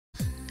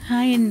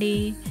Hi అండి,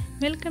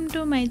 welcome to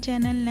my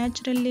channel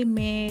naturally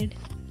made.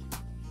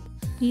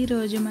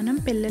 ఈరోజు మనం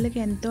పిల్లలకి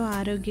ఎంతో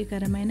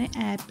ఆరోగ్యకరమైన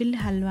యాపిల్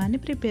హల్వాని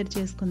ప్రిపేర్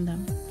చేసుకుందాం.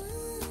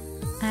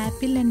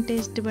 యాపిల్ అంటే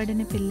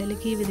ఇష్టపడిన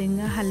పిల్లలకి ఈ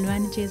విధంగా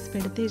హల్వాని చేసి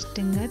పెడితే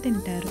ఇష్టంగా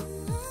తింటారు.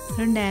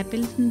 2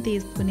 యాపిల్స్ని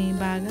తీసుకుని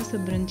బాగా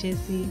శుభ్రం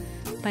చేసి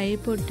పై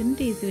పొట్టుని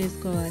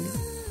తీసివేసుకోవాలి.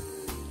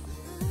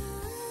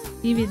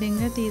 ఈ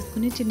విధంగా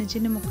తీసుకుని చిన్న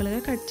చిన్న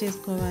ముక్కలుగా కట్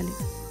చేసుకోవాలి.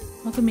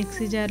 ఒక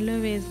మిక్సీ జార్లో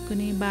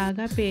వేసుకుని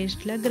బాగా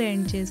పేస్ట్లా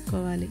గ్రైండ్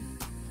చేసుకోవాలి.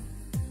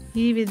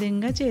 ఈ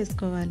విధంగా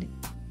చేసుకోవాలి.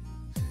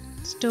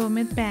 స్టవ్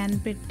మీద ప్యాన్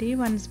పెట్టి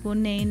 1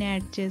 స్పూన్ నెయ్యిని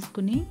యాడ్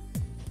చేసుకుని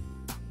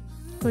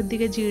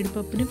కొద్దిగా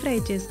జీడిపప్పుని ఫ్రై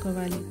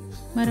చేసుకోవాలి.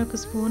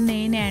 మరొక స్పూన్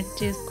నెయ్యిని యాడ్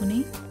చేసుకుని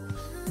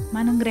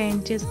మనం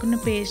గ్రైండ్ చేసుకున్న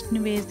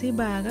పేస్ట్ని వేసి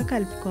బాగా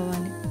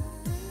కలుపుకోవాలి.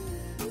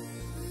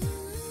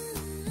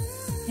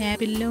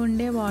 యాపిల్లో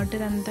ఉండే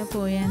వాటర్ అంతా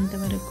పోయేంత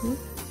వరకు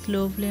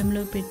స్లో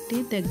ఫ్లేమ్లో పెట్టి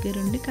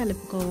దగ్గరుండి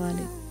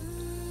కలుపుకోవాలి.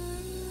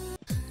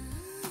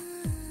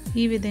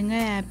 ఈ విధంగా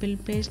యాపిల్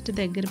పేస్ట్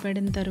దగ్గర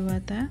పడిన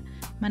తర్వాత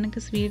మనకు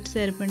స్వీట్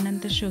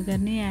సరిపడినంత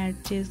షుగర్ని యాడ్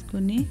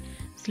చేసుకుని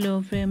స్లో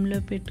ఫ్లేమ్లో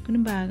పెట్టుకుని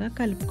బాగా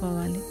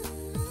కలుపుకోవాలి.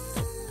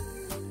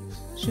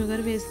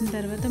 షుగర్ వేసిన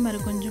తర్వాత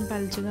మరి కొంచెం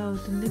పలుచగా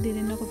అవుతుంది.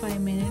 దీనిని ఒక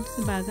 5 మినిట్స్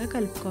బాగా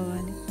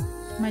కలుపుకోవాలి.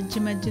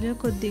 మధ్య మధ్యలో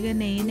కొద్దిగా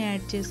నెయ్యిని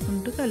యాడ్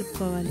చేసుకుంటూ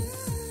కలుపుకోవాలి.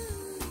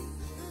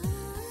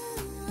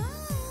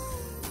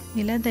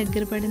 ఇలా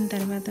దగ్గర పడిన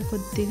తర్వాత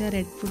కొద్దిగా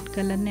రెడ్ ఫుడ్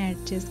కలర్ని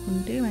యాడ్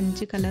చేసుకుంటే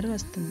మంచి కలర్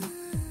వస్తుంది.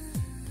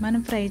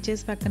 మనం ఫ్రై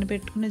చేసి పక్కన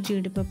పెట్టుకున్న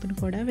జీడిపప్పును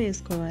కూడా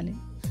వేసుకోవాలి.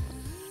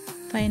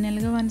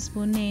 ఫైనల్గా 1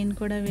 స్పూన్ నెయ్యిని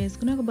కూడా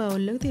వేసుకుని ఒక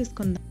బౌల్లోకి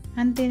తీసుకుందాం.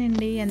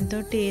 అంతేనండి, ఎంతో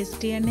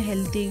టేస్టీ అండ్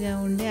హెల్తీగా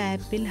ఉండే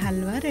యాపిల్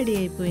హల్వా రెడీ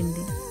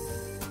అయిపోయింది.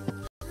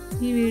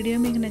 ఈ వీడియో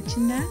మీకు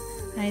నచ్చిందా?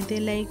 అయితే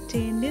లైక్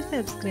చేయండి,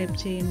 సబ్స్క్రైబ్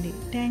చేయండి.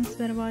 Thanks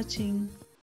for watching.